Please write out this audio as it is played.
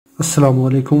Assalamu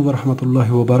alaikum wa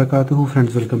rahmatullahi wa barakatuhu.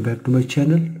 Friends, welcome back to my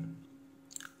channel.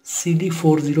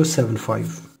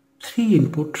 CD4075 3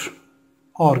 input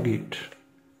OR gate.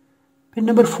 Pin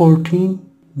number 14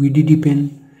 VDD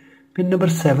pin number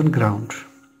 7 ground.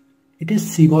 It is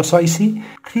CMOS IC.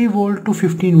 3 volt to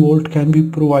 15 volt can be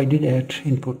provided at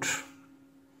input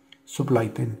supply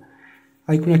pin.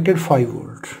 I connected 5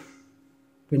 volt.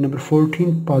 Pin number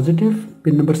 14 positive,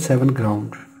 pin number 7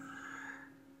 ground.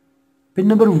 Pin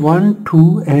number 1,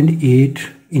 2 and 8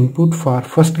 input for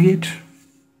first gate.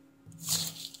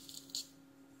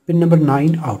 Pin number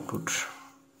 9 output.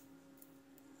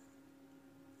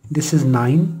 This is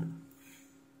 9.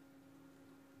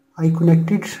 I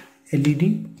connected LED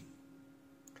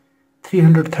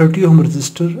 330 ohm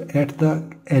resistor at the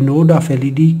anode of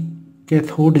LED.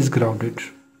 Cathode is grounded.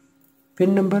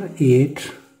 Pin number 8.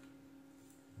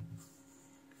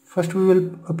 First we will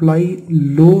apply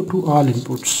low to all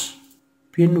inputs.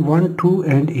 Pin 1, 2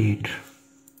 and 8.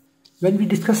 When we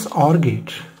discuss OR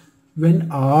gate, when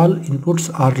all inputs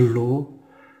are low,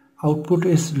 output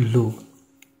is low.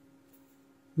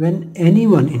 When any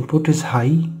one input is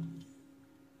high,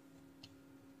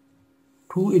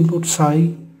 2 inputs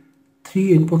high,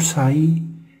 3 inputs high,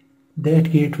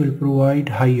 that gate will provide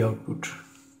high output.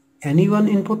 Any one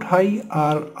input high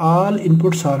or all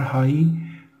inputs are high,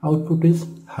 output is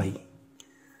high.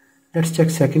 Let's check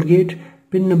second gate.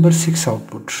 Pin number 6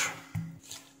 output.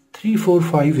 3, 4,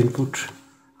 5 input.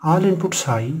 All inputs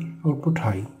high, output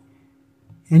high.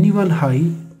 Any one high,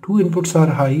 2 inputs are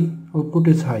high, output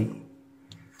is high.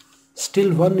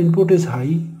 Still one input is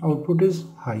high, output is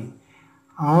high.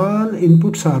 All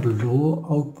inputs are low,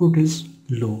 output is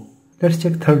low. Let's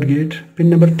check third gate. Pin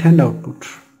number 10 output.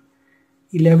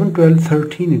 11, 12,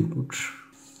 13 inputs.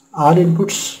 All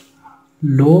inputs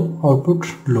low, output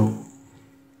low.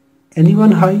 Any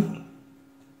one high,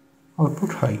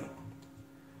 output high.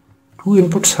 2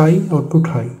 inputs high, output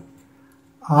high.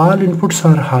 All inputs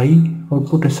are high,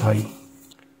 output is high.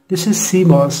 This is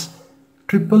CMOS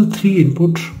 333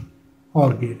 input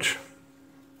OR gate.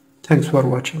 Thanks for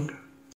watching.